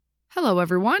Hello,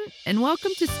 everyone, and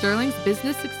welcome to Sterling's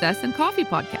Business Success and Coffee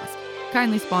Podcast,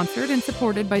 kindly sponsored and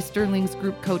supported by Sterling's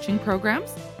group coaching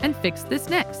programs and Fix This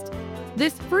Next.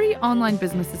 This free online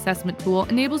business assessment tool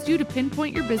enables you to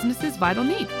pinpoint your business's vital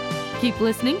need. Keep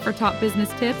listening for top business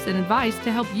tips and advice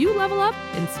to help you level up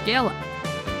and scale up.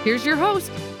 Here's your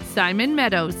host, Simon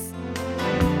Meadows.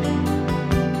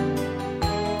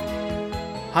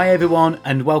 Hi everyone,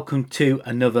 and welcome to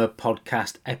another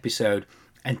podcast episode.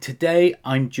 And today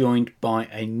I'm joined by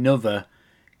another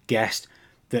guest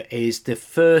that is the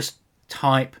first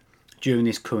type during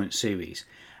this current series.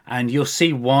 And you'll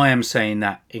see why I'm saying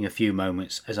that in a few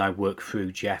moments as I work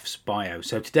through Jeff's bio.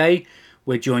 So today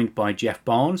we're joined by Jeff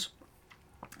Barnes.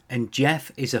 And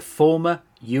Jeff is a former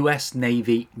US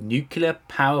Navy nuclear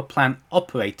power plant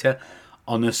operator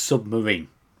on a submarine.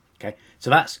 Okay,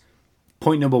 so that's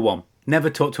point number one.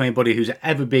 Never talked to anybody who's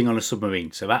ever been on a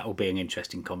submarine, so that will be an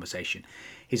interesting conversation.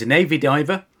 He's a Navy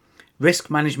diver, risk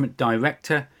management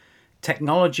director,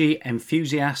 technology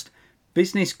enthusiast,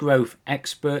 business growth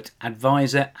expert,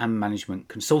 advisor, and management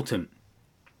consultant.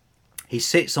 He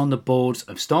sits on the boards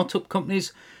of startup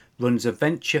companies, runs a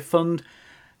venture fund,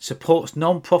 supports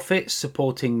non-profits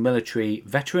supporting military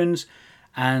veterans,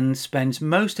 and spends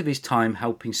most of his time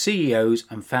helping CEOs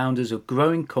and founders of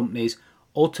growing companies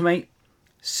automate,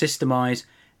 systemize,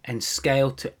 and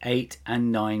scale to 8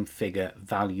 and 9 figure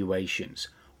valuations.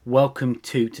 Welcome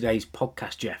to today's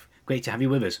podcast, Jeff. Great to have you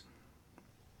with us.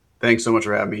 Thanks so much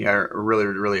for having me. I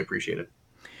really appreciate it.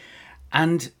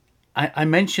 And I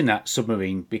mentioned that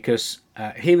submarine because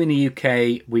here in the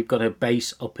UK, we've got a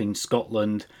base up in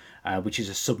Scotland, which is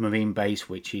a submarine base,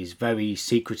 which is very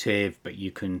secretive, but you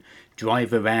can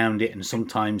drive around it and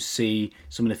sometimes see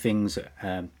some of the things that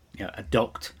are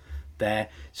docked there.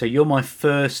 So you're my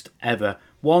first ever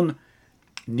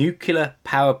nuclear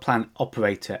power plant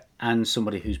operator and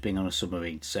somebody who's been on a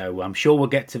submarine. So I'm sure we'll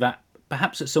get to that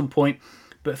perhaps at some point.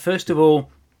 But first of all,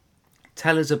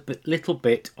 tell us a little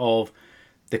bit of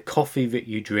the coffee that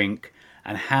you drink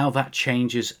and how that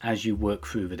changes as you work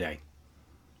through the day.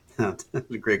 That's a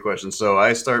great question. So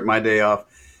I start my day off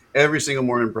every single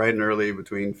morning bright and early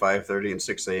between 5:30 and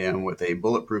 6 a.m. with a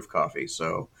bulletproof coffee.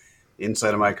 So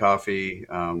inside of my coffee,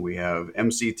 we have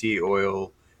MCT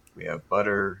oil, we have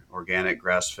butter, organic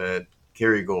grass-fed,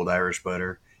 Kerrygold Irish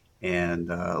butter, and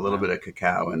a little bit of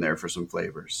cacao in there for some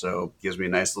flavors. So it gives me a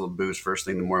nice little boost first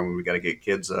thing in the morning when we got to get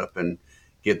kids up and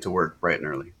get to work bright and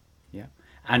early. Yeah.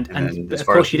 And of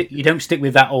course, you don't stick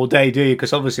with that all day, do you?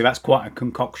 Because obviously that's quite a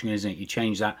concoction, isn't it? You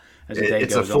change that as the day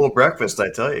goes on. It's a full breakfast,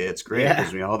 I tell you. It's great. It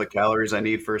gives me all the calories I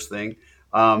need first thing.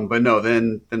 But no,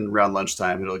 then around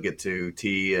lunchtime, it'll get to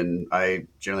tea. And I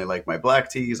generally like my black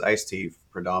teas, iced tea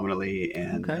predominantly.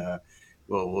 And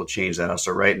we'll change that out.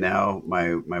 So right now,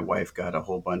 my wife got a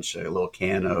little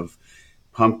can of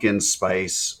pumpkin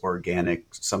spice organic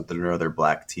something or other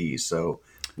black tea. So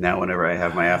now whenever I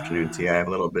have my afternoon tea, I have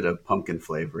a little bit of pumpkin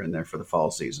flavor in there for the fall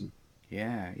season.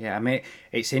 Yeah. I mean,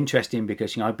 it's interesting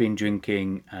because I've been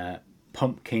drinking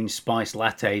pumpkin spice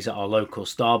lattes at our local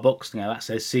Starbucks. That's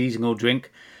a seasonal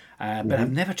drink, but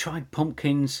I've never tried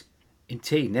pumpkins in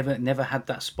tea. Never had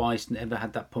that spice. Never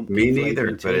had that pumpkin. Me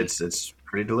neither, but it's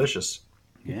pretty delicious.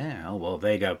 Yeah. Oh well,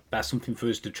 there you go. That's something for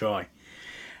us to try.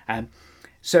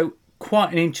 So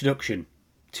quite an introduction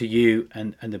to you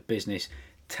and the business.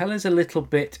 Tell us a little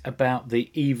bit about the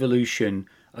evolution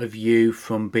of you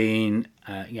from being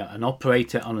an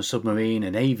operator on a submarine,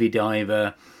 an AV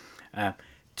diver,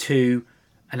 to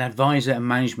an advisor and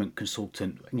management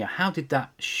consultant. How did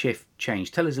that shift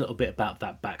change? Tell us a little bit about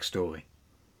that backstory.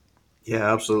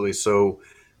 Yeah, absolutely. So,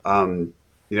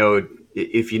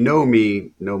 if you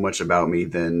know much about me,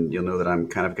 then you'll know that I'm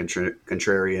kind of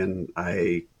contrarian.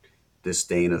 I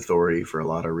disdain authority for a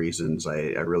lot of reasons.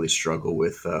 I really struggle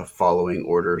with following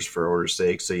orders for order's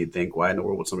sake. So you'd think, why in the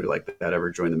world would somebody like that ever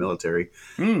join the military?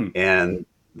 And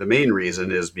the main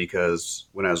reason is because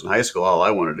when I was in high school, all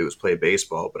I wanted to do was play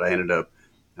baseball, but I ended up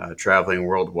traveling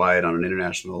worldwide on an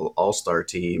international all-star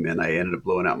team, and I ended up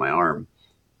blowing out my arm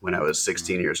when I was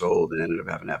 16 years old and ended up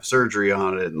having to have surgery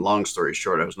on it. And long story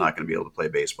short, I was not going to be able to play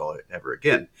baseball ever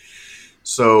again.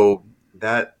 So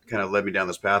that kind of led me down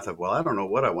this path of, well, I don't know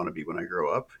what I want to be when I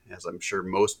grow up, as I'm sure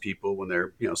most people when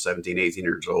they're 17, 18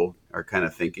 years old are kind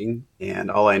of thinking. And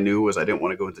all I knew was I didn't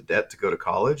want to go into debt to go to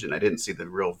college, and I didn't see the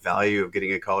real value of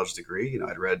getting a college degree.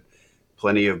 I'd read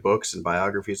plenty of books and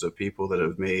biographies of people that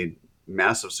have made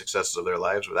massive successes of their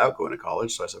lives without going to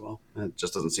college. So I said, well, it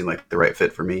just doesn't seem like the right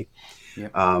fit for me.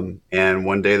 Yep. And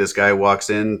one day this guy walks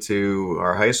into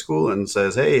our high school and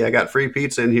says, hey, I got free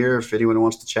pizza in here if anyone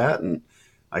wants to chat. And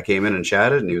I came in and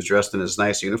chatted, and he was dressed in his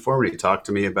nice uniform, and he talked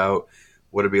to me about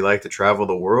what it'd be like to travel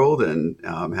the world and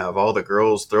have all the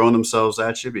girls throwing themselves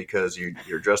at you because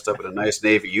you're dressed up in a nice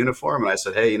Navy uniform. And I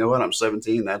said, hey, you know what? I'm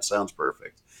 17. That sounds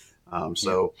perfect. Yeah.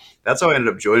 So that's how I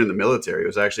ended up joining the military. It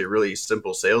was actually a really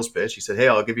simple sales pitch. He said, hey,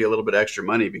 I'll give you a little bit extra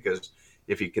money because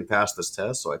if you can pass this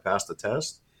test. So I passed the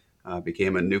test,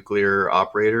 became a nuclear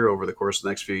operator over the course of the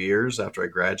next few years after I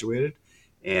graduated,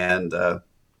 and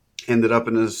ended up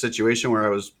in a situation where I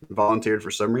was volunteered for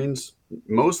submarines,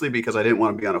 mostly because I didn't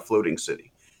want to be on a floating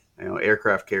city.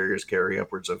 Aircraft carriers carry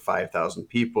upwards of 5,000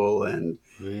 people, and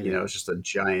Really? it's just a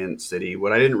giant city.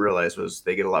 What I didn't realize was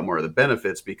they get a lot more of the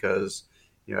benefits because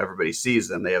everybody sees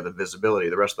them. They have the visibility.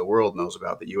 The rest of the world knows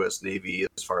about the U.S. Navy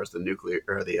as far as the nuclear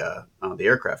or the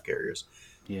aircraft carriers.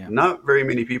 Yeah. Not very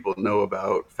many people know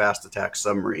about fast attack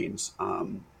submarines,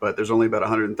 but there's only about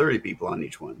 130 people on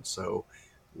each one. So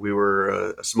we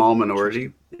were a small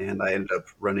minority, Interesting. and I ended up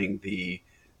running the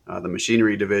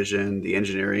machinery division, the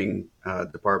engineering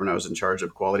department. I was in charge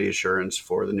of quality assurance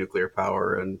for the nuclear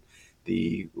power and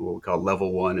the what we call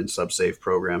level 1 and subsafe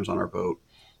programs on our boat.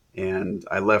 And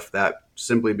I left that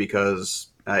simply because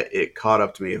it caught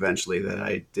up to me eventually that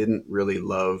I didn't really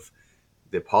love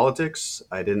the politics.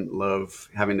 I didn't love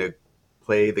having to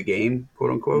play the game,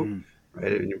 quote unquote. Mm.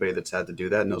 Right? Anybody that's had to do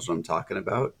that knows what I'm talking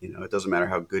about. It doesn't matter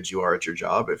how good you are at your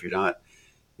job if you're not,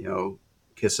 you know,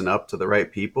 kissing up to the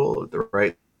right people at the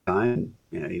right time.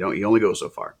 You only go so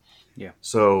far. Yeah.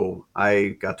 So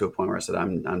I got to a point where I said,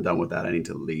 I'm done with that. I need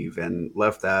to leave, and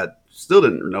left that. Still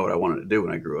didn't know what I wanted to do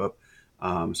when I grew up.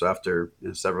 So after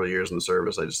several years in the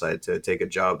service, I decided to take a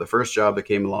job. The first job that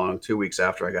came along 2 weeks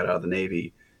after I got out of the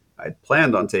Navy, I'd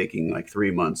planned on taking like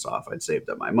 3 months off. I'd saved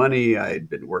up my money. I'd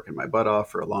been working my butt off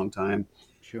for a long time.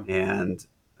 Sure. And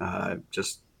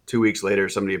just 2 weeks later,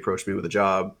 somebody approached me with a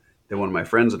job that one of my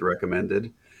friends had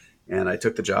recommended. And I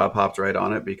took the job, hopped right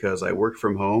on it because I worked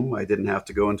from home. I didn't have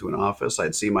to go into an office.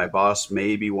 I'd see my boss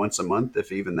maybe once a month,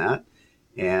 if even that,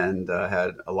 and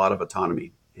had a lot of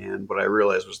autonomy. And what I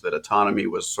realized was that autonomy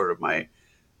was sort of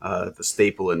the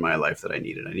staple in my life that I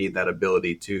needed. I need that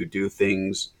ability to do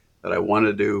things that I want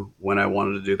to do, when I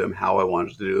wanted to do them, how I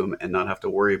wanted to do them, and not have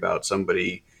to worry about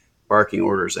somebody barking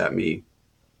orders at me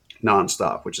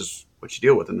nonstop, which is what you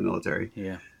deal with in the military.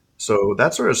 Yeah. So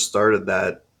that sort of started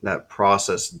that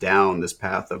process down this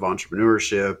path of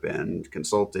entrepreneurship and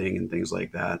consulting and things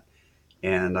like that.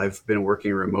 And I've been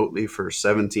working remotely for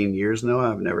 17 years now.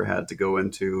 I've never had to go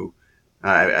into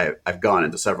I've gone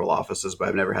into several offices, but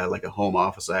I've never had like a home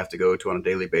office I have to go to on a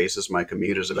daily basis. My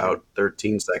commute is Sure. about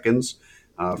 13 seconds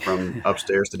from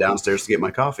upstairs to downstairs to get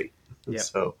my coffee. Yeah.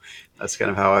 So that's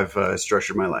kind of how I've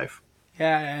structured my life.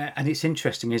 Yeah, and it's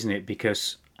interesting, isn't it?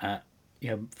 Because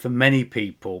for many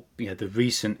people, the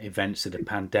recent events of the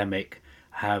pandemic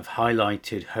have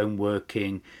highlighted home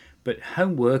working, but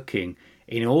home working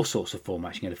in all sorts of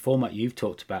formats. The format you've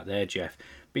talked about there, Jeff.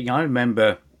 But I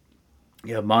remember,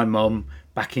 my mum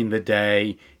back in the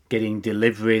day getting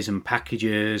deliveries and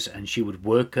packages, and she would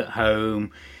work at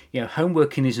home. Home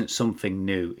working isn't something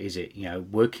new, is it?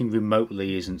 Working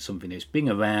remotely isn't something that's been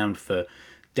around for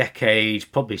decades,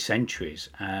 probably centuries.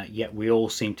 Yet we all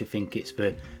seem to think it's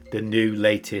the new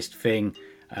latest thing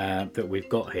that we've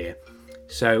got here.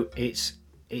 So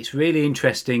it's really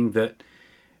interesting that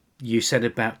you said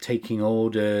about taking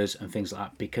orders and things like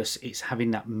that, because it's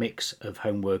having that mix of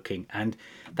home working, and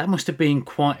that must have been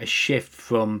quite a shift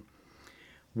from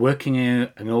working in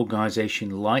an organisation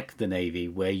like the Navy,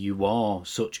 where you are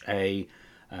such a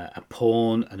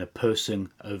pawn and a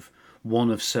person of one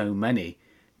of so many,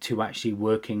 to actually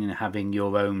working and having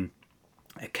your own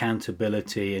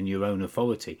accountability and your own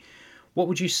authority. What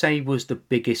would you say was the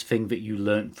biggest thing that you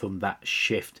learned from that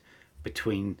shift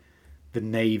between the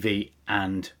Navy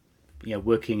and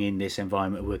working in this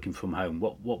environment, working from home?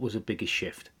 What was the biggest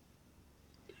shift?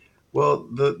 Well,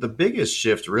 the biggest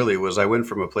shift really was I went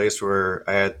from a place where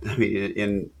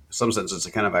in some sense, it's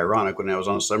kind of ironic. When I was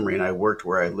on a submarine, I worked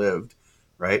where I lived,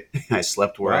 right? I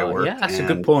slept where I Well, yeah, worked, that's a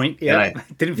good and point. then Yeah,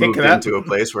 I didn't think moved of that. into a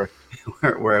place where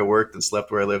I worked and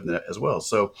slept where I lived as well.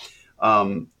 So,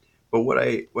 um, but what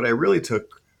I really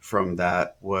took from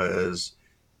that was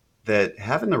that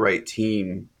having the right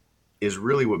team is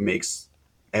really what makes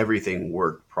everything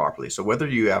work properly. So whether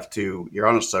you're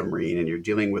on a submarine and you're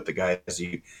dealing with the guys,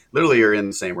 you literally are in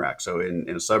the same rack. So in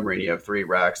a submarine, you have three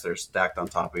racks, they're stacked on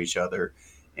top of each other,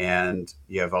 and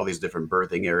you have all these different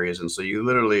berthing areas. And so you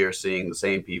literally are seeing the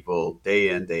same people day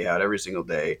in, day out, every single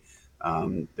day.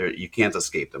 You can't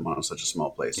escape them on such a small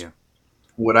place. Yeah.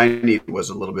 What I needed was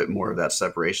a little bit more of that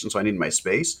separation. So I needed my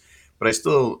space, but I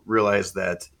still realized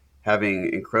that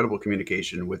having incredible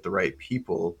communication with the right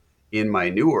people in my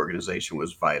new organization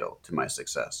was vital to my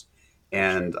success.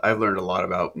 And I've learned a lot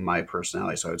about my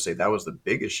personality. So I would say that was the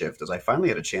biggest shift, is I finally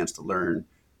had a chance to learn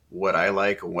what I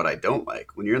like and what I don't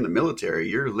like. When you're in the military,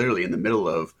 you're literally in the middle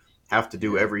of have to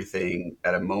do Yeah. everything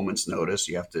at a moment's notice.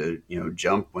 You have to,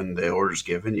 jump when the order's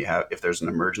given. If there's an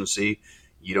emergency,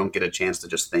 you don't get a chance to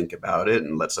just think about it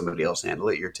and let somebody else handle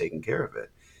it. You're taking care of it.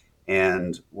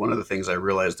 And one of the things I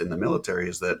realized in the military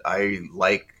is that I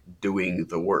like doing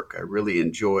the work. I really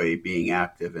enjoy being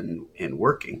active and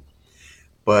working.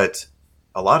 But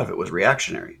a lot of it was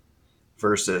reactionary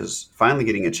versus finally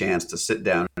getting a chance to sit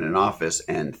down in an office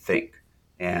and think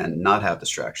and not have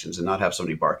distractions and not have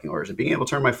somebody barking orders and being able to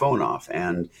turn my phone off.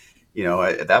 And,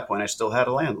 at that point, I still had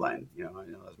a landline. I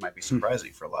know that might be Hmm.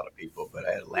 surprising for a lot of people, but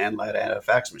I had a landline, I had a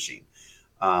fax machine.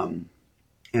 Um,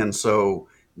 and so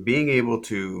being able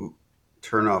to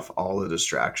turn off all the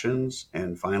distractions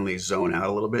and finally zone out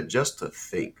a little bit just to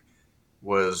think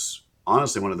was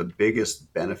honestly one of the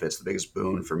biggest benefits, the biggest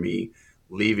boon for me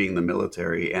leaving the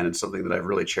military. And it's something that I've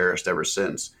really cherished ever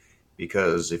since.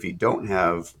 Because if you don't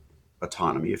have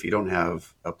autonomy, if you don't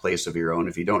have a place of your own,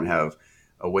 if you don't have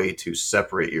a way to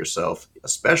separate yourself,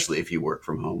 especially if you work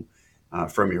from home,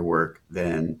 from your work,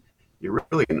 then you're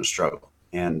really going to struggle.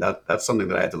 And that's something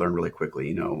that I had to learn really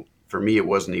quickly. For me, it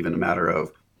wasn't even a matter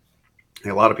of,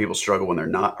 a lot of people struggle when they're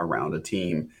not around a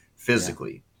team Yeah.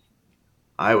 physically.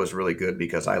 I was really good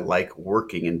because I like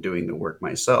working and doing the work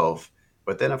myself.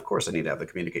 But then, of course, I need to have the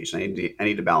communication. I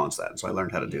need to balance that. And so I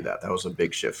learned how to do Yeah. that. That was a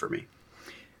big shift for me.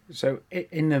 So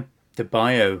in the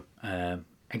bio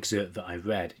excerpt that I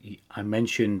read, I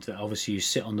mentioned that obviously you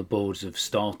sit on the boards of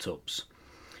startups.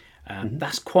 Mhm.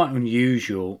 That's quite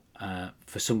unusual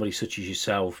for somebody such as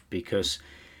yourself, because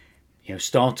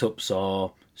startups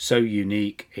are so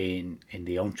unique in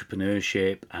the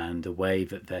entrepreneurship and the way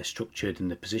that they're structured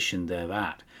and the position they're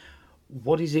at.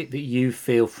 What is it that you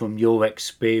feel from your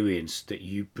experience that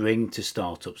you bring to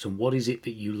startups, and what is it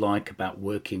that you like about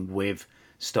working with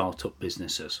startup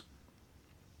businesses?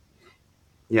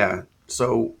 Yeah.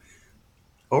 So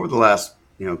over the last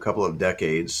couple of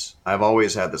decades, I've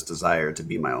always had this desire to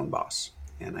be my own boss,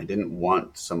 and I didn't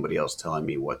want somebody else telling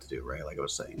me what to do. Right, like I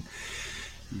was saying.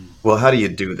 Mm. Well, how do you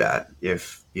do that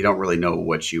if you don't really know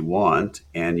what you want,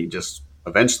 and you just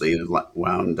eventually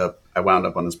wound up? I wound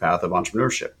up on this path of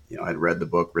entrepreneurship. I'd read the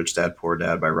book Rich Dad Poor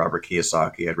Dad by Robert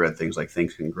Kiyosaki. I'd read things like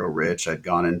Think and Grow Rich. I'd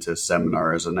gone into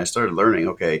seminars, and I started learning.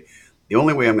 Okay, the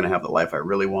only way I'm going to have the life I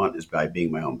really want is by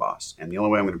being my own boss, and the only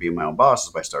way I'm going to be my own boss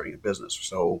is by starting a business.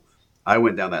 So I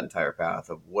went down that entire path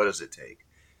of what does it take.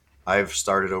 I've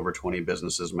started over 20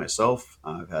 businesses myself.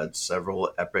 I've had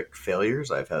several epic failures.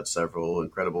 I've had several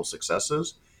incredible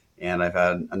successes, and I've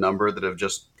had a number that have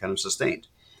just kind of sustained.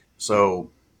 Yeah. So,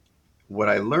 what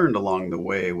I learned along the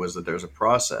way was that there's a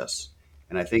process,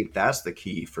 and I think that's the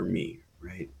key for me,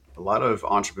 right? A lot of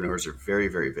entrepreneurs are very,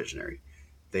 very visionary.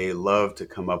 They love to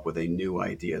come up with a new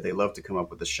idea. They love to come up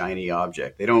with a shiny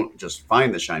object. They don't just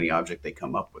find the shiny object, they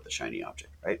come up with the shiny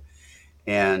object, right?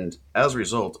 And as a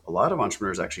result, a lot of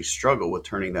entrepreneurs actually struggle with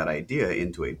turning that idea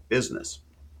into a business.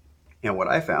 And what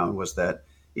I found was that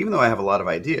even though I have a lot of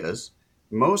ideas,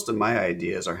 most of my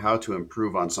ideas are how to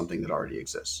improve on something that already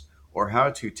exists, or how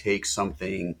to take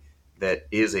something that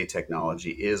is a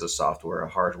technology, is a software, a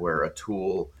hardware, a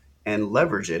tool, and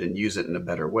leverage it and use it in a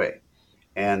better way.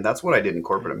 And that's what I did in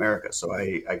corporate America. So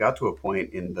I got to a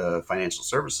point in the financial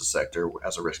services sector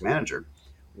as a risk manager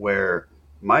where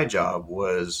my job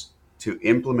was to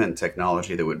implement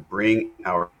technology that would bring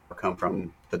our come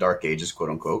from the dark ages, quote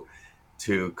unquote,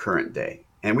 to current day.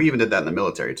 And we even did that in the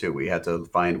military too. We had to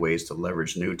find ways to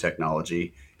leverage new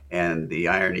technology. And the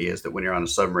irony is that when you're on a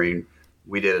submarine,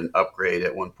 we did an upgrade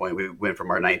at one point. We went from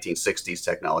our 1960s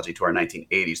technology to our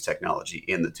 1980s technology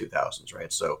in the 2000s,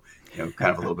 right? So,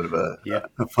 kind of a little bit of a, Yeah.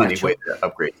 a funny Catch way up. to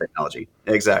upgrade technology.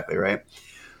 Exactly, right?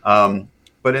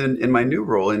 But in my new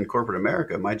role in corporate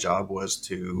America, my job was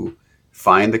to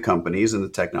find the companies and the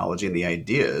technology and the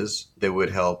ideas that would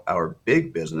help our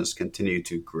big business continue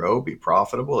to grow, be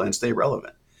profitable, and stay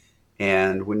relevant.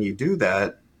 And when you do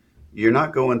that, you're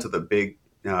not going to the big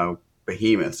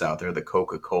behemoths out there, the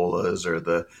Coca Colas or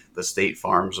the State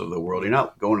Farms of the world. You're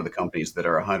not going to the companies that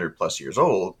are 100 plus years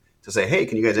old to say, "Hey,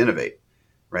 can you guys innovate?"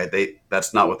 Right?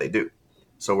 That's not what they do.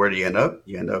 So where do you end up?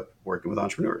 You end up working with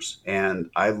entrepreneurs. And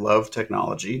I love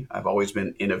technology. I've always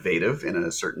been innovative in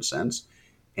a certain sense,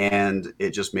 and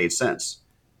it just made sense.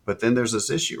 But then there's this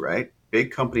issue, right?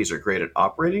 Big companies are great at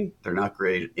operating, they're not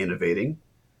great at innovating.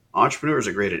 Entrepreneurs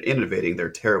are great at innovating, they're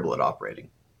terrible at operating.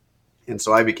 And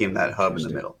so I became that hub in the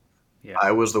Interesting. middle. Yeah.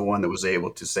 I was the one that was able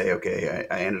to say, okay,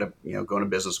 I ended up, going to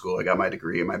business school. I got my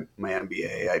degree, my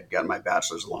MBA. I got my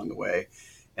bachelor's along the way.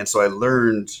 And so I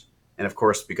learned And of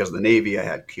course, because of the Navy, I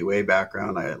had QA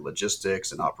background, I had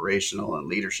logistics and operational and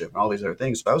leadership and all these other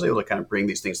things. So I was able to kind of bring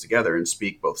these things together and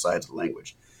speak both sides of the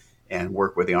language and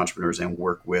work with the entrepreneurs and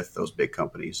work with those big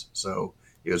companies. So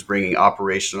it was bringing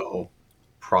operational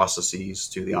processes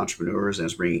to the entrepreneurs, and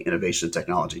it's bringing innovation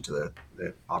technology to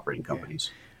the operating companies.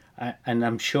 And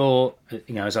I'm sure,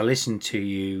 as I listen to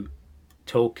you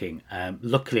talking,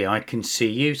 luckily I can see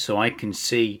you, so I can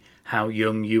see how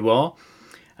young you are.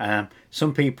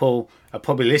 Some people are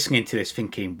probably listening to this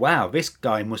thinking, wow, this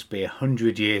guy must be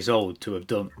 100 years old to have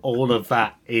done all of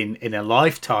that in a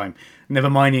lifetime, never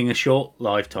minding a short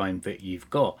lifetime that you've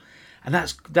got. And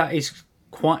that is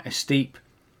quite a steep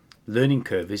learning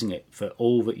curve, isn't it, for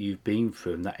all that you've been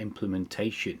through and that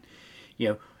implementation.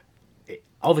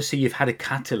 Obviously you've had a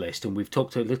catalyst, and we've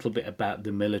talked a little bit about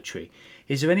the military.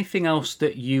 Is there anything else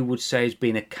that you would say has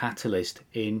been a catalyst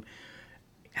in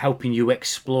helping you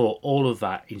explore all of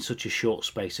that in such a short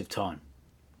space of time?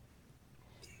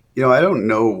 I don't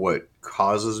know what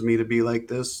causes me to be like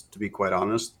this, to be quite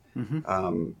honest.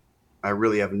 I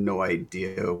really have no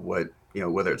idea what,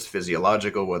 whether it's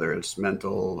physiological, whether it's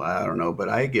mental, I don't know, but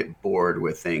I get bored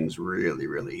with things really,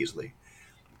 really easily.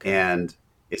 Okay. And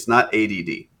it's not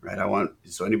ADD, right?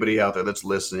 So anybody out there that's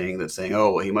listening that's saying,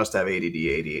 oh, well, he must have ADD,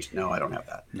 ADHD. No, I don't have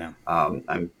that. No.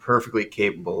 I'm perfectly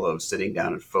capable of sitting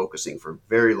down and focusing for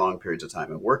very long periods of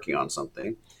time and working on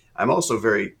something. I'm also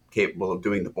very capable of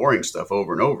doing the boring stuff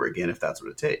over and over again, if that's what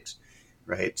it takes,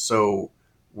 right? So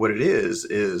what it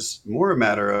is more a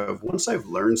matter of, once I've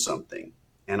learned something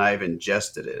and I've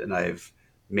ingested it and I've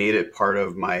made it part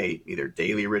of my either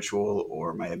daily ritual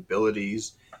or my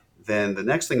abilities, then the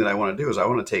next thing that I want to do is I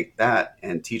want to take that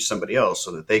and teach somebody else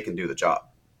so that they can do the job.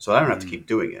 So I don't have to keep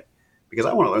doing it, because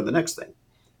I want to learn the next thing.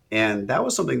 And that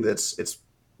was something it's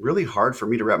really hard for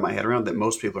me to wrap my head around, that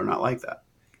most people are not like that.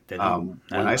 When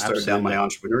I started down my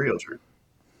entrepreneurial journey.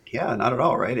 Yeah, not at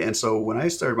all, right? And so when I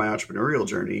started my entrepreneurial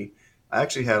journey, I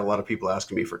actually had a lot of people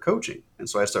asking me for coaching. And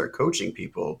so I started coaching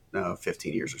people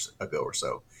 15 years ago or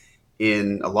so,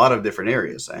 in a lot of different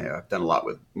areas. I've done a lot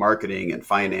with marketing and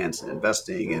finance and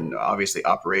investing, and obviously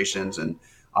operations and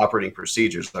operating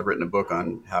procedures. I've written a book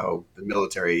on how the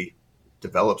military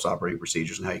develops operating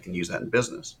procedures and how you can use that in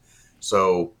business.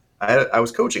 So I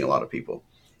was coaching a lot of people,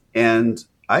 and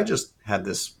I just had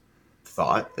this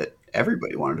thought that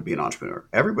everybody wanted to be an entrepreneur.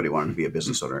 Everybody wanted to be a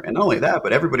business owner. And not only that,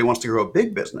 but everybody wants to grow a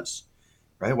big business,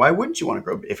 right? Why wouldn't you want to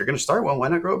grow? If you're going to start one, why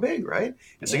not grow big, right?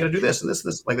 And so you got to do this and this,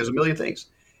 like there's a million things.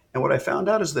 And what I found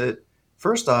out is that,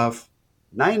 first off,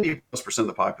 90+% of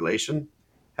the population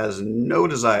has no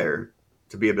desire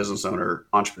to be a business owner,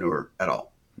 entrepreneur at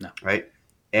all. No. Right?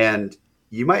 And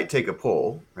you might take a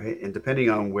poll, right? And depending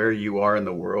on where you are in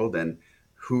the world and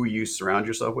who you surround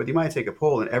yourself with, you might take a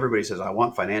poll and everybody says, I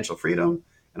want financial freedom,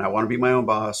 and I want to be my own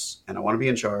boss, and I want to be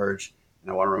in charge,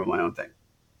 and I want to run my own thing.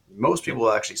 Most people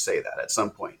will actually say that at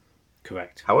some point.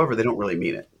 Correct. However, they don't really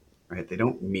mean it, right? They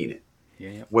don't mean it.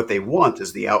 Yeah. What they want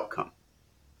is the outcome.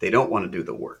 They don't want to do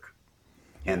the work.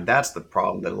 And that's the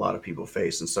problem that a lot of people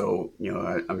face. And so,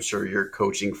 I'm sure you're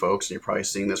coaching folks and you're probably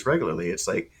seeing this regularly. It's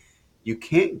like, you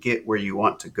can't get where you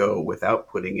want to go without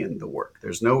putting in the work.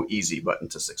 There's no easy button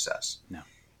to success. No.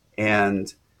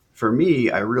 And for me,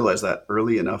 I realized that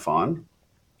early enough on.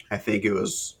 I think it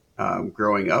was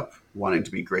growing up, wanting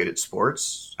to be great at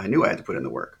sports. I knew I had to put in the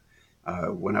work.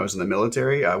 When I was in the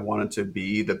military, I wanted to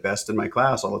be the best in my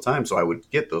class all the time. So I would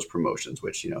get those promotions,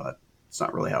 which, that's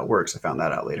not really how it works. I found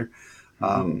that out later.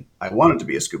 I wanted to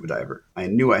be a scuba diver. I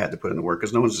knew I had to put in the work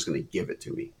because no one's just going to give it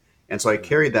to me. And so I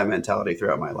carried that mentality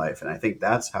throughout my life. And I think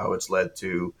that's how it's led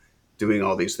to doing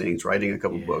all these things, writing a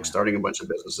couple of books, starting a bunch of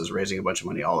businesses, raising a bunch of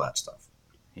money, all that stuff.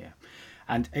 Yeah.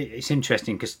 And it's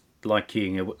interesting because, like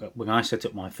you, when I set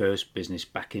up my first business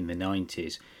back in the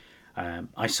 90s,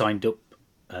 I signed up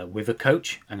with a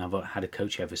coach, and I've had a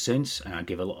coach ever since, and I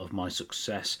give a lot of my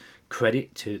success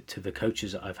credit to the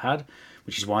coaches that I've had,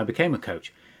 which is why I became a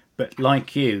coach. But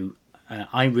like you,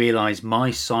 I realised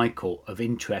my cycle of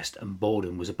interest and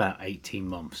boredom was about 18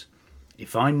 months.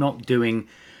 If I'm not doing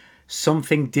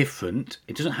something different,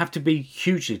 it doesn't have to be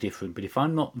hugely different, but if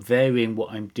I'm not varying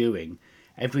what I'm doing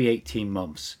every 18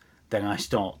 months, then I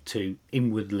start to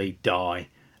inwardly die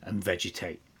and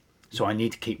vegetate. So I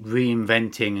need to keep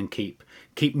reinventing and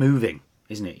keep moving,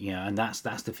 isn't it? And that's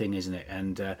the thing, isn't it?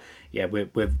 And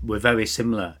we're very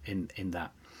similar in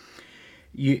that.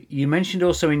 You mentioned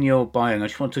also in your bio, and I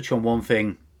just want to touch on one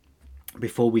thing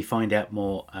before we find out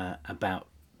more about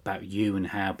you and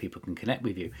how people can connect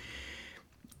with you.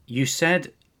 You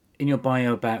said in your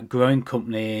bio about growing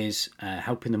companies,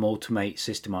 helping them automate,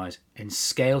 systemize, and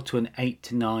scale to an 8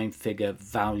 to 9 figure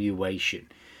valuation.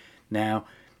 Now,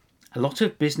 a lot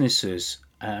of businesses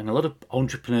and a lot of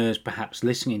entrepreneurs perhaps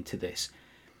listening to this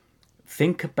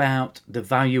think about the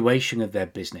valuation of their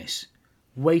business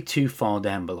way too far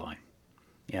down the line.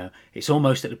 It's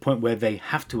almost at the point where they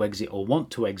have to exit or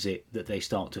want to exit that they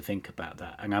start to think about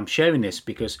that. And I'm sharing this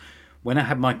because when I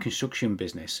had my construction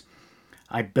business,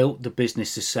 I built the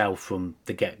business to sell from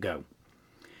the get-go.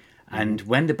 And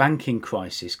when the banking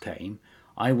crisis came,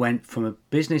 I went from a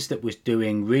business that was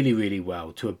doing really, really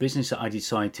well to a business that I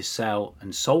decided to sell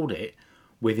and sold it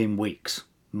within weeks,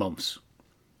 months,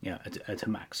 at a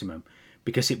maximum,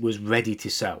 because it was ready to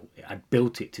sell. I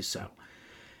built it to sell.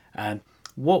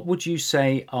 What would you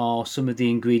say are some of the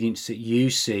ingredients that you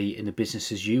see in the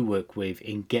businesses you work with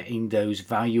in getting those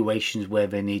valuations where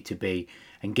they need to be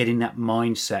and getting that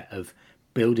mindset of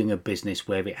building a business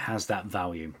where it has that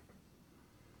value?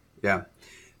 Yeah,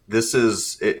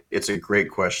 it's a great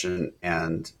question.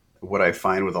 And what I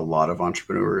find with a lot of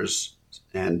entrepreneurs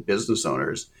and business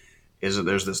owners is that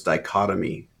there's this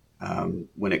dichotomy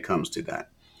when it comes to that.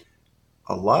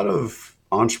 A lot of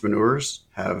entrepreneurs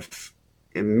have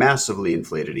massively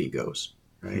inflated egos,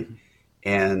 right? Mm-hmm.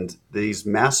 And these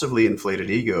massively inflated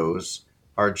egos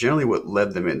are generally what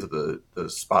led them into the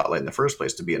spotlight in the first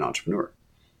place to be an entrepreneur.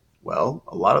 Well,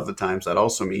 a lot of the times that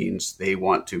also means they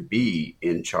want to be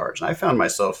in charge. And I found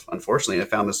myself, unfortunately,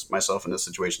 myself in this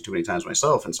situation too many times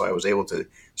myself. And so I was able to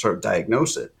sort of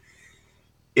diagnose it.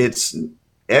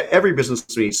 Every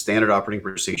business needs standard operating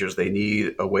procedures. They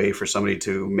need a way for somebody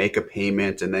to make a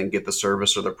payment and then get the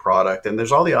service or the product. And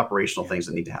there's all the operational things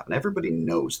that need to happen. Everybody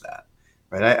knows that,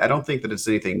 right? I don't think that it's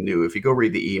anything new. If you go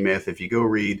read the E-Myth, if you go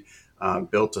read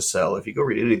Built to Sell, if you go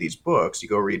read any of these books, you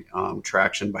go read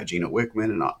Traction by Gino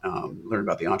Wickman and learn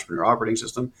about the entrepreneur operating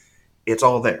system, it's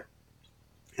all there.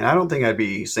 And I don't think I'd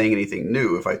be saying anything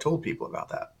new if I told people about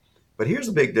that. But here's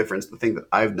the big difference, the thing that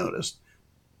I've noticed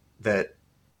that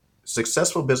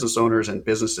successful business owners and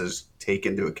businesses take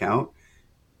into account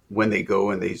when they go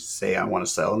and they say, I want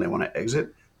to sell and they want to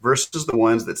exit, versus the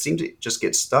ones that seem to just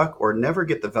get stuck or never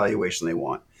get the valuation they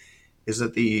want, is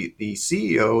that the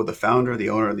CEO, the founder,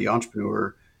 the owner, the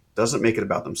entrepreneur doesn't make it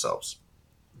about themselves.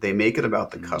 They make it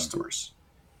about the customers.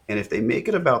 And if they make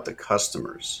it about the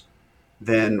customers,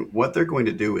 then what they're going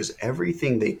to do is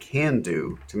everything they can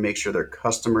do to make sure their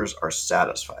customers are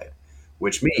satisfied,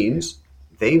 which means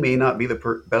they may not be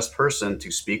the best person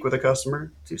to speak with a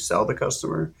customer, to sell the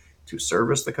customer, to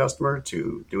service the customer,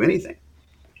 to do anything.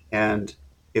 And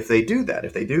if they do that,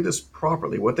 if they do this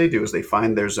properly, what they do is they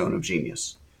find their zone of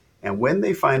genius. And when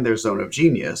they find their zone of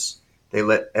genius, they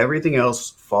let everything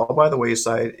else fall by the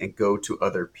wayside and go to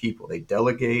other people. They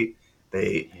delegate.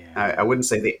 I wouldn't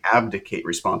say they abdicate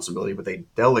responsibility, but they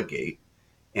delegate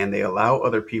and they allow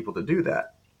other people to do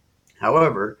that.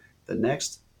 However, the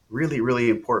next really, really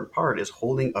important part is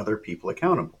holding other people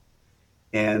accountable.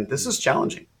 And this is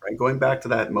challenging, right? Going back to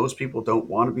that, most people don't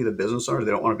want to be the business owner.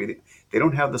 They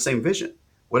don't have the same vision.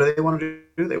 What do they want to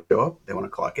do? They go up, they want to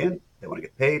clock in, they want to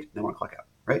get paid, they want to clock out,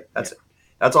 right? That's it.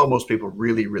 That's all most people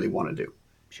really, really want to do.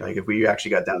 Sure. Like if we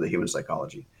actually got down to human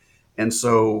psychology. And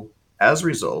so as a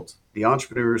result, the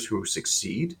entrepreneurs who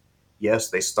succeed, yes,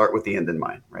 they start with the end in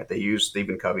mind, right? They use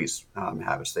Stephen Covey's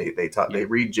habits. They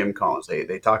read Jim Collins.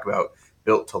 They talk about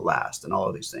built to last and all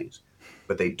of these things,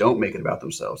 but they don't make it about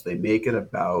themselves. They make it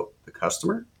about the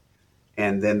customer,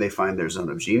 and then they find their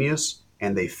zone of genius,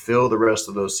 and they fill the rest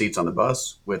of those seats on the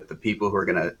bus with the people who are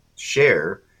going to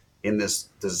share in this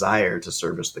desire to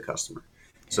service the customer.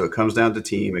 So it comes down to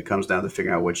team. It comes down to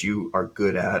figuring out what you are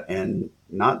good at and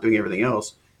not doing everything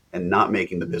else and not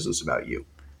making the business about you.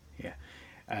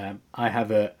 Yeah. I have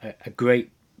a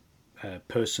great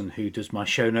person who does my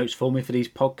show notes for me for these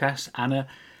podcasts, Anna.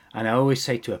 And I always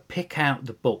say to her, pick out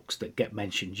the books that get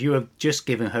mentioned. You have just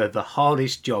given her the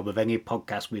hardest job of any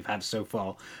podcast we've had so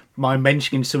far by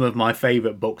mentioning some of my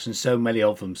favourite books and so many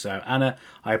of them. So, Anna,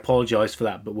 I apologise for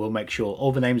that, but we'll make sure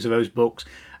all the names of those books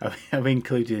are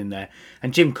included in there.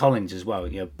 And Jim Collins as well,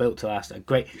 Built to Last.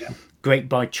 Great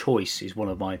by Choice is one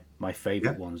of my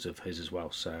favourite ones of his as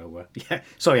well. So,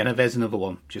 sorry, Anna, there's another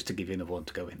one, just to give you another one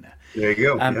to go in there. There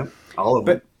you go, all of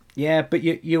them. Yeah, but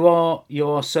you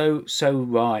are so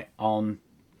right on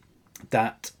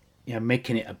that.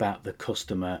 Making it about the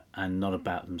customer and not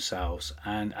about themselves.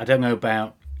 And I don't know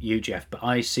about you, Jeff, but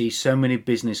I see so many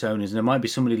business owners, and there might be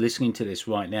somebody listening to this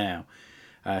right now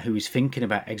who is thinking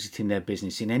about exiting their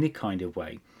business in any kind of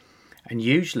way, and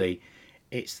usually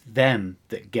it's them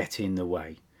that get in the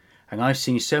way. And I've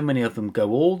seen so many of them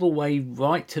go all the way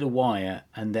right to the wire,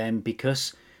 and then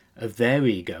because of their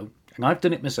ego, and I've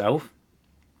done it myself.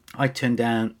 I turned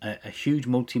down a huge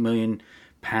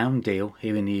multi-million-pound deal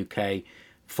here in the UK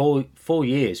four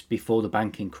years before the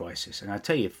banking crisis. And I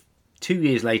tell you, 2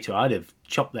 years later, I'd have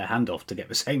chopped their hand off to get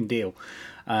the same deal.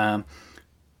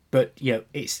 But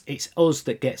it's us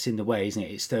that gets in the way, isn't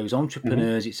it? It's those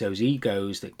entrepreneurs, it's those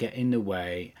egos that get in the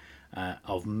way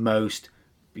of most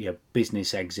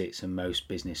business exits and most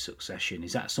business succession.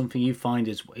 Is that something you find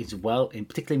as well, in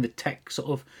particularly in the tech sort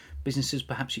of businesses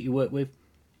perhaps that you work with?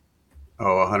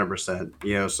 Oh,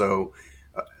 100%. So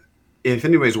if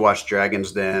anybody's watched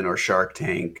Dragon's Den or Shark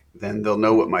Tank, then they'll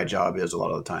know what my job is a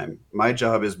lot of the time. My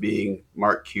job is being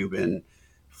Mark Cuban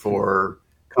for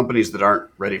companies that aren't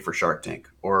ready for Shark Tank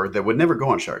or that would never go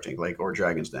on Shark Tank, or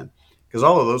Dragon's Den. Because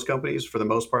all of those companies, for the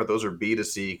most part, those are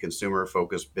B2C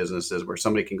consumer-focused businesses where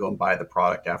somebody can go and buy the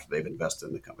product after they've invested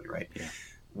in the company, right? Yeah.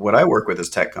 What I work with is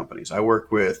tech companies. I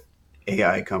work with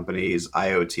AI companies,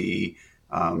 IoT,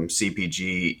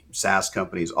 CPG, SaaS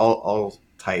companies, all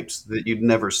types that you'd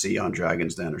never see on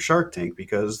Dragon's Den or Shark Tank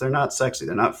because they're not sexy.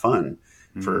 They're not fun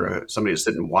for somebody to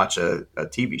sit and watch a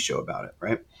TV show about it,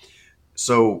 right?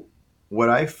 So what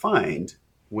I find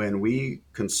when we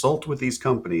consult with these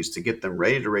companies to get them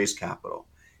ready to raise capital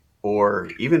or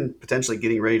even potentially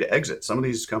getting ready to exit, some of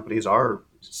these companies are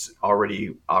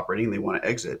already operating and they want to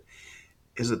exit,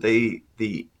 is that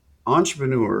the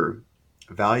entrepreneur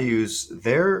values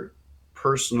their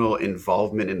personal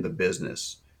involvement in the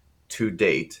business to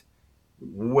date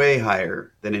way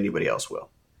higher than anybody else will.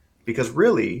 Because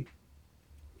really,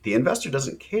 the investor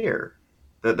doesn't care.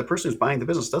 The person who's buying the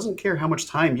business doesn't care how much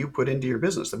time you put into your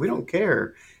business. We don't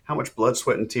care how much blood,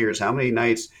 sweat, and tears, how many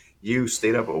nights you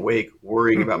stayed up awake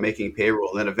worrying about making payroll,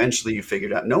 and then eventually you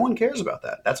figured out. No one cares about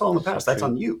that. That's all in the past. That's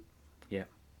on you. Yeah.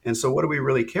 And so what do we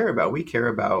really care about? We care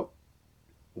about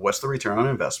what's the return on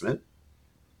investment?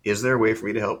 Is there a way for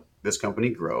me to help this company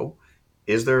grow?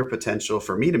 Is there a potential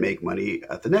for me to make money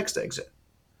at the next exit?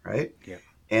 Right? Yeah.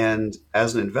 And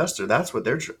as an investor, that's what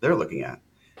they're looking at.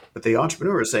 But the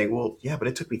entrepreneur is saying, well, yeah, but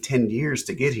it took me 10 years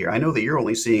to get here. I know that you're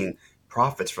only seeing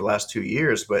profits for the last 2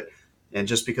 years, and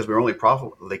just because we're only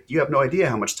profitable, like you have no idea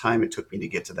how much time it took me to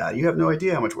get to that. You have no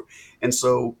idea how much work. And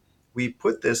so we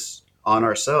put this on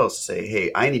ourselves to say, hey,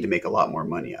 I need to make a lot more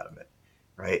money out of it.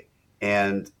 Right.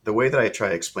 And the way that I try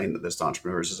to explain this to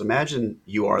entrepreneurs is imagine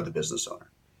you are the business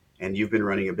owner and you've been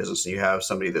running a business and you have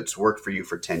somebody that's worked for you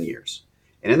for 10 years.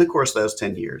 And in the course of those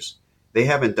 10 years, they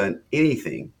haven't done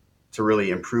anything to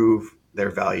really improve their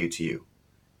value to you.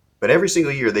 But every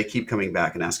single year they keep coming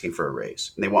back and asking for a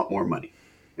raise and they want more money.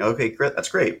 Okay, great, that's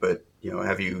great. But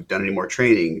have you done any more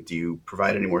training? Do you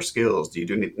provide any more skills? Do you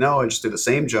do any? No, I just do the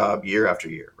same job year after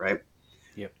year, right?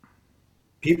 Yep.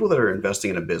 People that are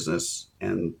investing in a business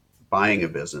and buying a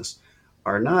business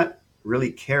are not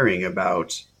really caring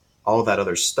about all that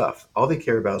other stuff. All they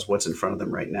care about is what's in front of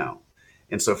them right now.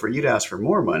 And so for you to ask for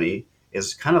more money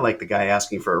is kind of like the guy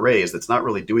asking for a raise that's not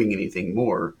really doing anything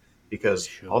more because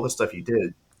all the stuff you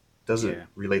did doesn't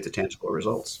relate to tangible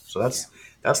results. So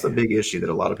that's the big issue that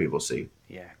a lot of people see.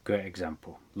 Yeah, great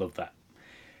example. Love that.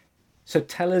 So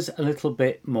tell us a little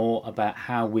bit more about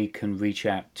how we can reach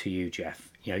out to you,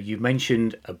 Jeff. You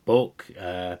mentioned a book,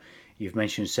 you've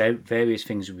mentioned various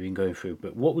things we've been going through,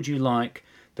 but what would you like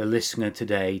the listener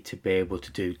today to be able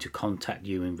to do to contact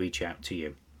you and reach out to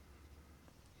you?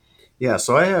 Yeah,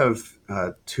 so I have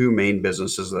two main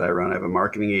businesses that I run. I have a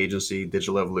marketing agency,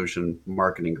 Digital Evolution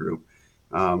Marketing Group,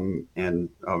 and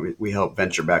we help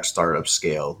venture-backed startups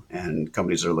scale, and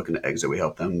companies that are looking to exit, we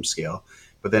help them scale.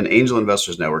 But then Angel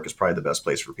Investors Network is probably the best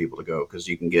place for people to go because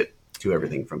you can get to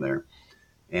everything from there.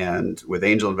 And with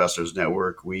Angel Investors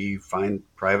Network, we find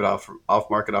private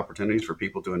off-market opportunities for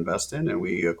people to invest in, and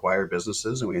we acquire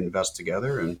businesses and we invest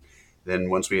together. And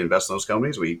then once we invest in those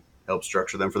companies, we help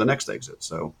structure them for the next exit.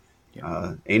 So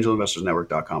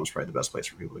angelinvestorsnetwork.com is probably the best place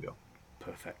for people to go.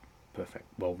 Perfect.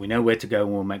 Well, we know where to go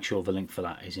and we'll make sure the link for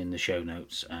that is in the show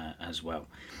notes as well.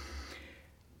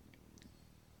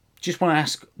 Just want to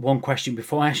ask one question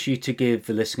before I ask you to give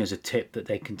the listeners a tip that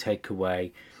they can take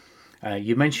away.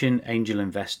 You mentioned angel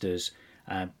investors,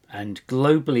 and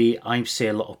globally I see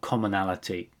a lot of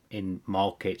commonality in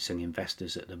markets and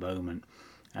investors at the moment.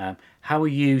 How are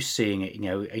you seeing it?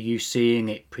 Are you seeing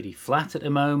it pretty flat at the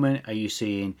moment? Are you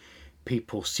seeing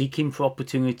people seeking for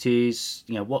opportunities?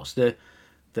 What's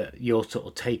your sort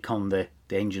of take on the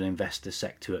angel investor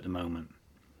sector at the moment?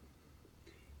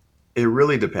 It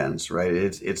really depends, right?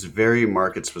 It's very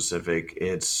market specific.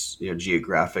 It's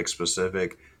geographic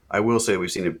specific. I will say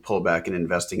we've seen a pullback in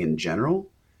investing in general,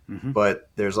 but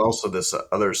there's also this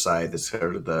other side that's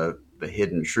sort of the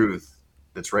hidden truth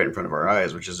that's right in front of our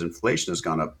eyes, which is inflation has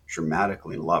gone up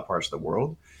dramatically in a lot of parts of the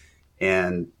world,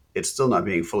 and it's still not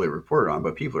being fully reported on,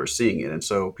 but people are seeing it. And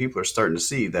so people are starting to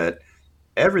see that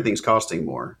everything's costing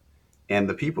more. And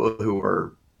the people who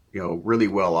are, really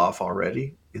well off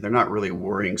already, they're not really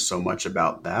worrying so much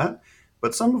about that.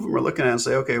 But some of them are looking at it and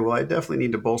say, okay, well, I definitely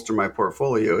need to bolster my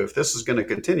portfolio. If this is going to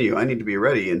continue, I need to be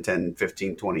ready in 10,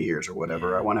 15, 20 years or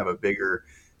whatever. I Yeah. want to have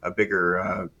a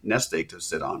bigger nest egg to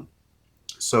sit on.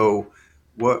 So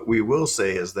what we will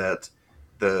say is that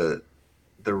the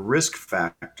the risk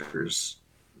factors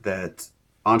that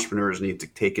entrepreneurs need to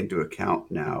take into account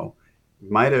now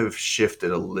might have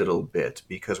shifted a little bit,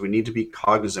 because we need to be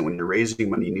cognizant when you're raising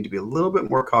money. You need to be a little bit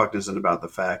more cognizant about the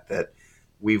fact that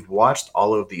we've watched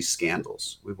all of these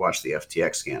scandals. We've watched the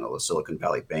FTX scandal, the Silicon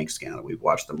Valley Bank scandal. We've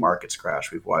watched the markets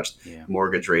crash. We've watched Yeah.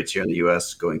 mortgage rates here in the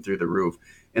US going through the roof.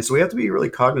 And so we have to be really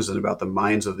cognizant about the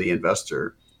minds of the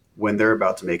investor when they're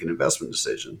about to make an investment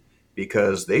decision,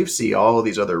 because they see all of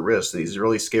these other risks and these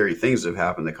really scary things that have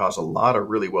happened that cause a lot of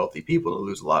really wealthy people to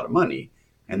lose a lot of money.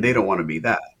 And they Mm. don't want to be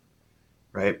that,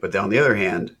 right? But on the other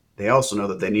hand, they also know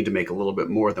that they need to make a little bit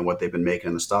more than what they've been making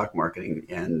in the stock market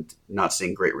and not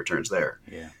seeing great returns there.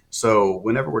 Yeah. So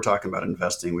whenever we're talking about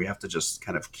investing, we have to just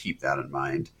kind of keep that in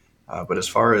mind. But as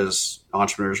far as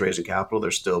entrepreneurs raising capital,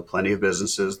 there's still plenty of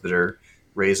businesses that are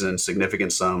raising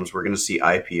significant sums. We're going to see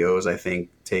IPOs, I think,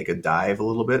 take a dive a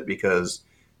little bit, because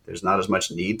there's not as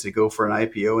much need to go for an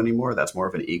IPO anymore. That's more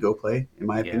of an ego play, in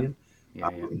my Yeah. opinion. Yeah.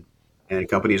 Yeah. Um, and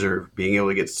companies are being able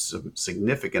to get some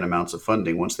significant amounts of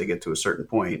funding once they get to a certain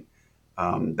point.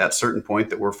 That certain point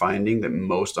that we're finding that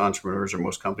most entrepreneurs or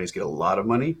most companies get a lot of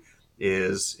money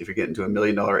is if you're getting to $1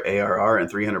 million ARR and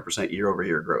 300% year over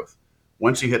year growth.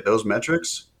 Once you hit those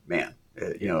metrics, man,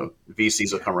 Yeah.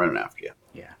 VCs will Yeah. come running after you.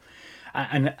 Yeah.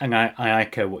 And I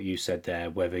echo what you said there.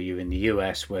 Whether you're in the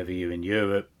US, whether you're in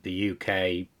Europe, the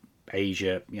UK,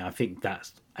 Asia, I think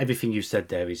that's everything you said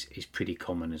there is pretty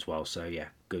common as well. So yeah,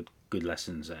 good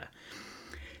lessons there.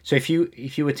 So if you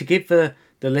were to give the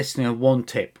listener one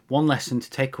tip, one lesson to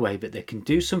take away that they can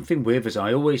do something with, as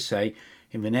I always say,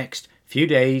 in the next few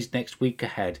days, next week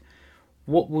ahead,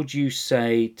 what would you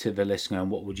say to the listener, and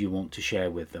what would you want to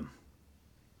share with them?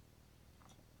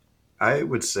 I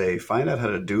would say find out how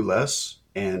to do less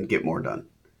and get more done.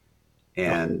 Oh,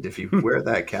 And if you wear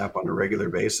that cap on a regular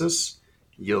basis,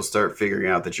 you'll start figuring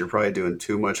out that you're probably doing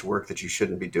too much work that you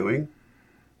shouldn't be doing.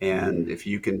 And if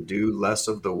you can do less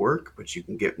of the work, but you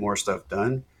can get more stuff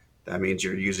done, that means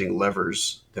you're using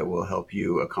levers that will help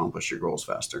you accomplish your goals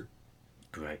faster.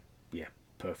 great. Yeah,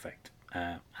 perfect.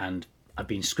 And I've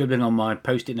been scribbling on my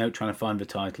post-it note trying to find the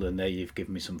title, and there you've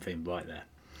given me something right there.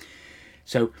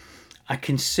 So I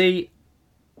can see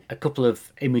a couple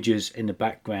of images in the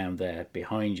background there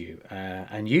behind you.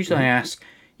 And usually I ask,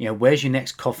 where's your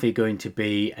next coffee going to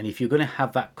be? And if you're going to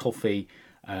have that coffee,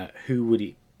 who would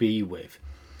it be with?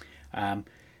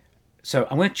 So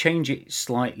I'm going to change it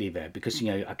slightly there, because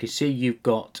I can see you've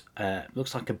got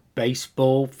looks like a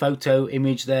baseball photo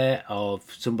image there of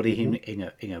somebody Hmm.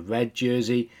 in a red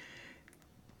jersey.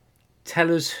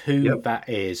 Tell us who Yep. that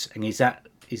is, and is that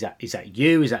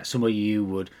you? Is that somebody you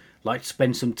would like to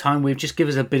spend some time with? Just give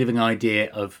us a bit of an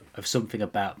idea of something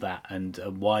about that, and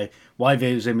why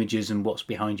those images and what's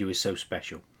behind you is so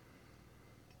special.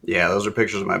 Yeah, those are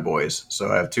pictures of my boys. So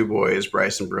I have two boys,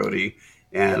 Bryce and Brody,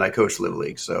 and I coach Little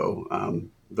League. So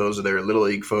those are their Little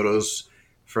League photos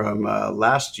from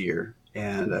last year.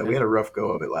 And we Okay. had a rough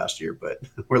go of it last year, but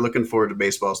we're looking forward to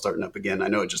baseball starting up again. I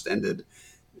know it just ended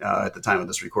at the time of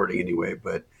this recording anyway,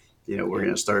 but we're Yeah. going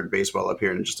to start baseball up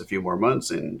here in just a few more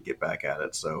months and get back at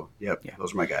it. So, yep, Yeah.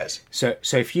 those are my guys. So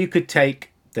if you could take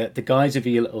the guys of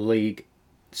your little league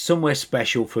somewhere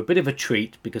special for a bit of a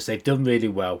treat because they've done really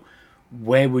well,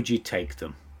 where would you take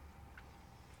them?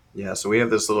 Yeah, so we have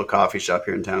this little coffee shop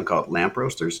here in town called Lamp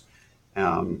Roasters,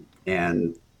 and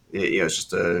it's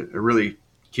just a really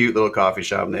cute little coffee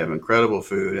shop, and they have incredible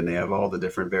food, and they have all the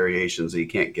different variations that you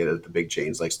can't get at the big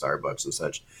chains like Starbucks and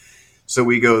such. So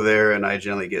we go there, and I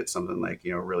generally get something like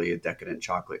really a decadent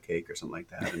chocolate cake or something like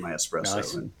that in my espresso,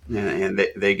 Nice. and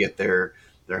they get their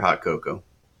hot cocoa.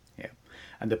 Yeah.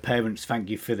 And the parents thank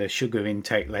you for the sugar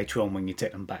intake later on when you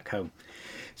take them back home.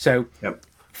 So Yep.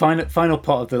 final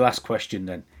part of the last question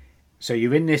then. So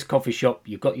you're in this coffee shop,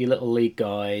 you've got your little league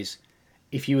guys.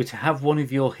 If you were to have one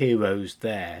of your heroes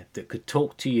there that could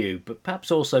talk to you, but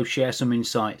perhaps also share some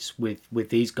insights with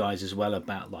these guys as well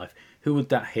about life, who would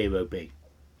that hero be?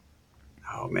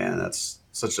 Oh man, that's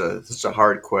such a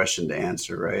hard question to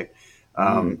answer, right?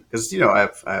 Mm. Because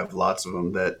I have lots of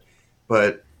them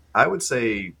but I would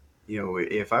say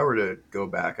if I were to go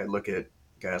back, I'd look at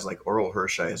guys like Oral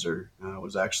Hershiser.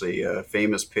 Was actually a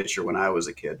famous pitcher when I was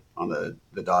a kid on the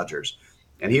Dodgers,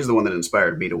 and he's the one that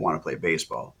inspired me to want to play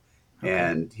baseball. Okay.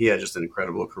 And he had just an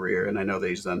incredible career. And I know that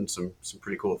he's done some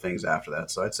pretty cool things after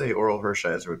that. So I'd say Oral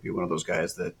Hershiser would be one of those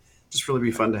guys that just really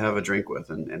be fun to have a drink with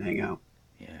and hang out.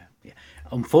 Yeah.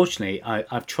 Unfortunately,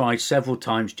 I've tried several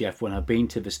times, Jeff, when I've been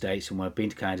to the States and when I've been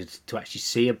to Canada to actually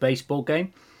see a baseball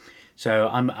game. So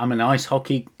I'm an ice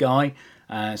hockey guy,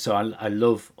 so I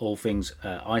love all things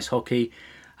ice hockey.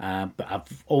 But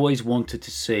I've always wanted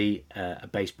to see a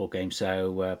baseball game.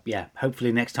 So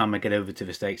hopefully next time I get over to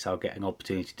the States, I'll get an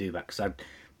opportunity to do that, because I've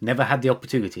never had the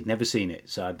opportunity, never seen it.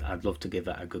 So I'd love to give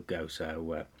that a good go.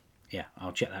 So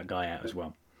I'll check that guy out as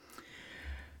well.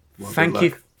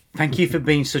 Thank you for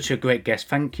being such a great guest.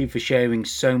 Thank you for sharing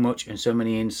so much and so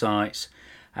many insights.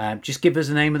 Just give us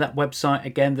the name of that website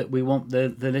again that we want the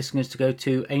listeners to go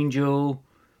to.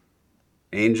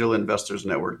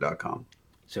 Angelinvestorsnetwork.com.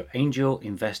 So Angel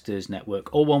Investors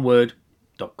Network, all one word,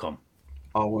 .com.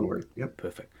 All one word. Yep.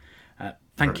 Perfect.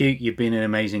 Thank you. You've been an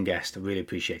amazing guest. I really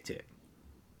appreciate it.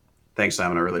 Thanks,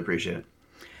 Simon. I really appreciate it.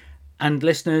 And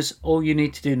listeners, all you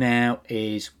need to do now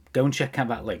is go and check out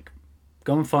that link.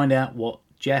 Go and find out what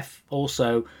Jeff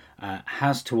also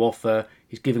has to offer.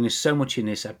 He's giving us so much in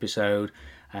this episode.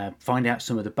 Find out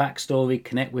some of the backstory,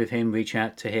 connect with him, reach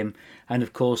out to him, and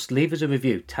of course, leave us a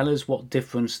review. Tell us what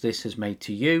difference this has made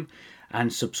to you,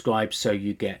 and subscribe so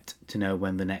you get to know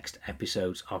when the next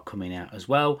episodes are coming out as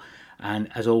well.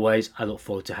 And as always, I look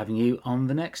forward to having you on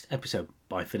the next episode.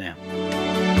 Bye for now.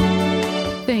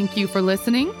 Thank you for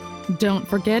listening. Don't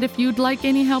forget, if you'd like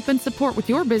any help and support with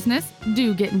your business,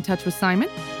 do get in touch with Simon.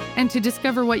 And to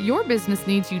discover what your business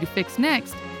needs you to fix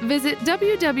next, visit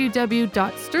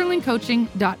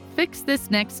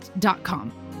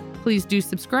www.sterlingcoaching.fixthisnext.com. Please do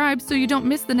subscribe so you don't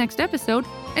miss the next episode,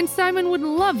 and Simon would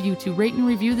love you to rate and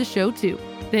review the show too.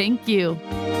 Thank you.